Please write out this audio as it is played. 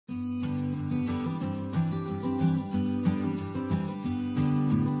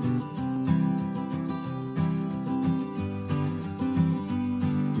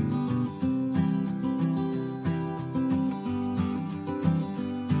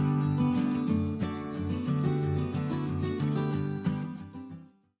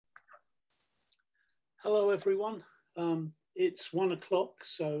everyone. It's 1 o'clock,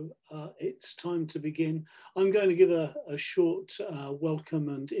 so it's time to begin. I'm going to give a short welcome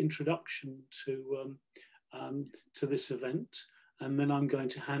and introduction to this event, and then I'm going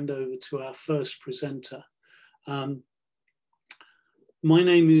to hand over to our first presenter. My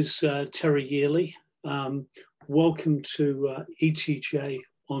name is Terry Yearley. Welcome to ETJ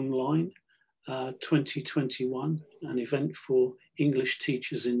Online 2021, an event for English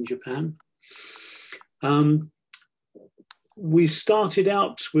teachers in Japan. We started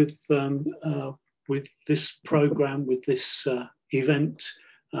out with this program, with this event,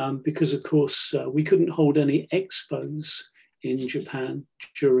 because of course we couldn't hold any expos in Japan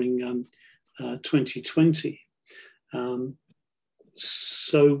during 2020.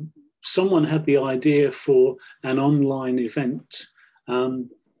 So someone had the idea for an online event.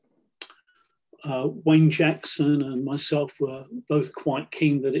 Wayne Jackson and myself were both quite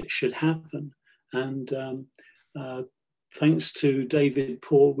keen that it should happen. And thanks to David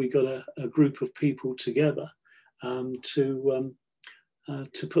Paul, we got a group of people together to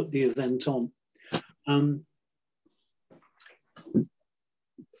put the event on.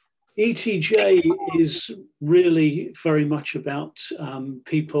 ETJ is really very much about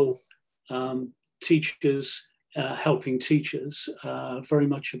people, teachers, helping teachers, very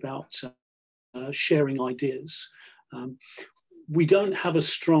much about sharing ideas. We don't have a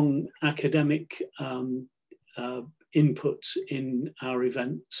strong academic input in our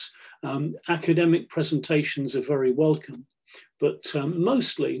events. Academic presentations are very welcome, but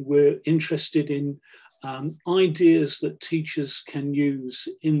mostly we're interested in ideas that teachers can use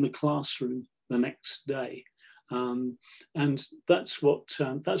in the classroom the next day. And that's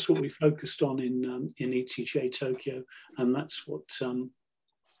what we focused on in ETJ Tokyo, and that's what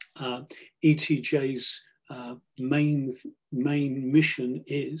ETJ's main mission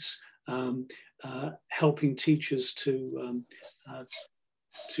is, helping teachers to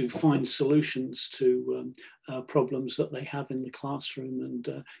find solutions to problems that they have in the classroom,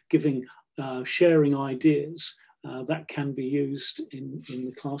 and sharing ideas that can be used in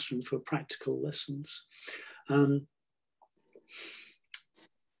the classroom for practical lessons.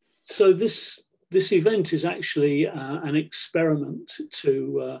 So this event is actually an experiment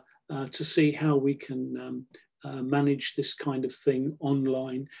to see how we can manage this kind of thing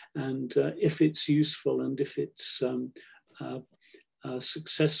online, and if it's useful and if it's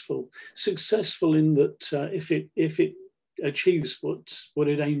successful in that if it achieves what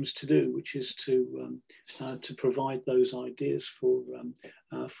it aims to do, which is to provide those ideas for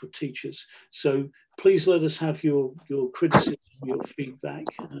teachers. So please let us have your criticism, your feedback,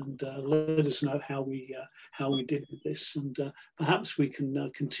 and let us know how we did with this, and perhaps we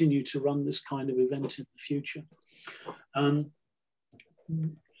can continue to run this kind of event in the future.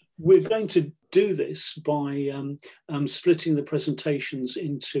 We're going to do this by splitting the presentations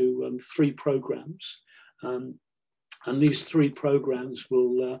into 3 programs. And these 3 programs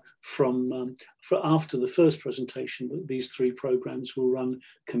will, after the first presentation, these 3 programs will run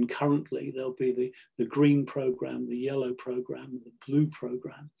concurrently. There'll be the green program, the yellow program, the blue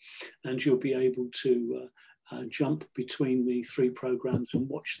program, and you'll be able to jump between the 3 programs and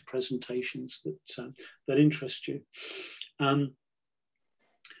watch the presentations that interest you.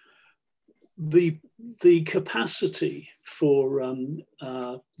 The capacity for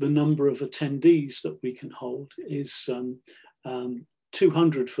the number of attendees that we can hold is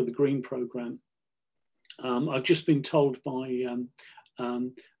 200 for the green program. I've just been told by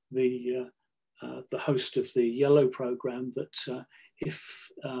the host of the yellow program that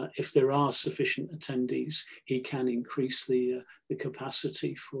if there are sufficient attendees, he can increase the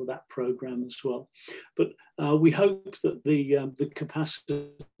capacity for that program as well. But we hope that the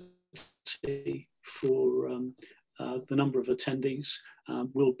capacity for the number of attendees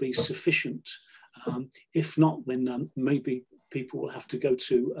will be sufficient. If not, then maybe people will have to go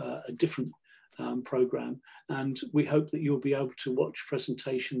to a different program, and we hope that you'll be able to watch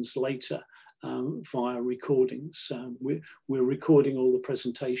presentations later via recordings. We're recording all the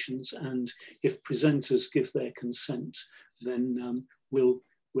presentations, and if presenters give their consent, then we'll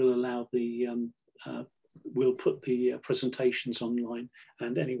allow we'll put the presentations online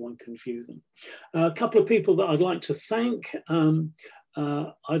and anyone can view them. A couple of people that I'd like to thank.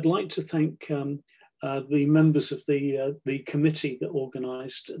 I'd like to thank the members of the committee that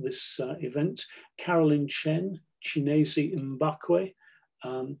organised this event: Carolyn Chen, Chinezi Mbakwe,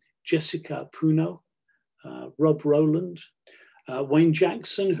 Jessica Puno, Rob Rowland, Wayne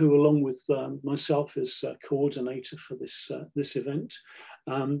Jackson, who along with myself is coordinator for this event.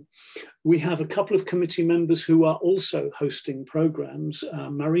 We have a couple of committee members who are also hosting programs,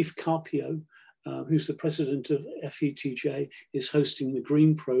 Marif Carpio who's the president of FETJ, is hosting the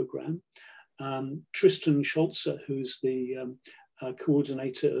Green Programme. Tristan Scholzer, who's the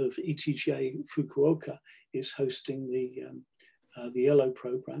coordinator of ETJ Fukuoka, is hosting the Yellow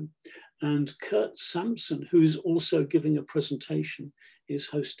Programme. And Kurt Sampson, who is also giving a presentation, is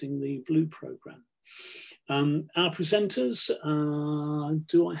hosting the Blue Programme. Our presenters,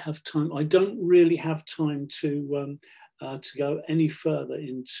 do I have time? I don't really have time to go any further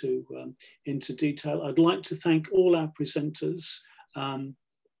into detail. I'd like to thank all our presenters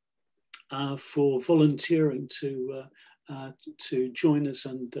for volunteering to join us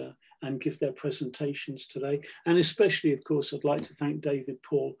and give their presentations today. And especially, of course, I'd like to thank David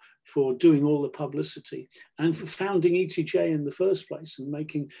Paul for doing all the publicity and for founding ETJ in the first place and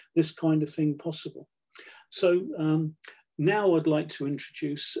making this kind of thing possible. So now I'd like to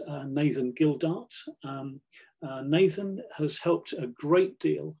introduce Nathan Gildart. Nathan has helped a great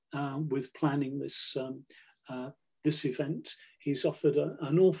deal with planning this event. He's offered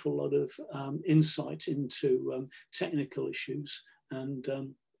an awful lot of insight into technical issues, and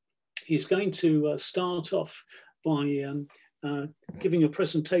he's going to start off by giving a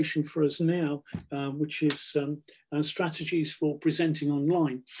presentation for us now, which is strategies for presenting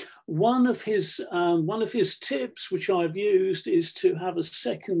online. One of his tips, which I've used, is to have a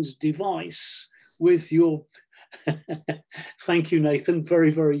second device with your thank you, Nathan.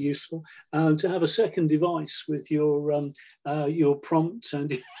 Very, very useful. To have a second device with your prompt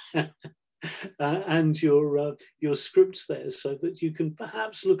and your scripts there, so that you can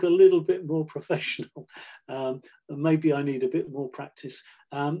perhaps look a little bit more professional. Maybe I need a bit more practice.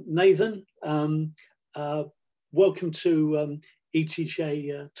 Nathan, welcome to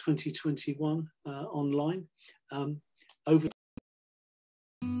ETJ 2021 online. Over.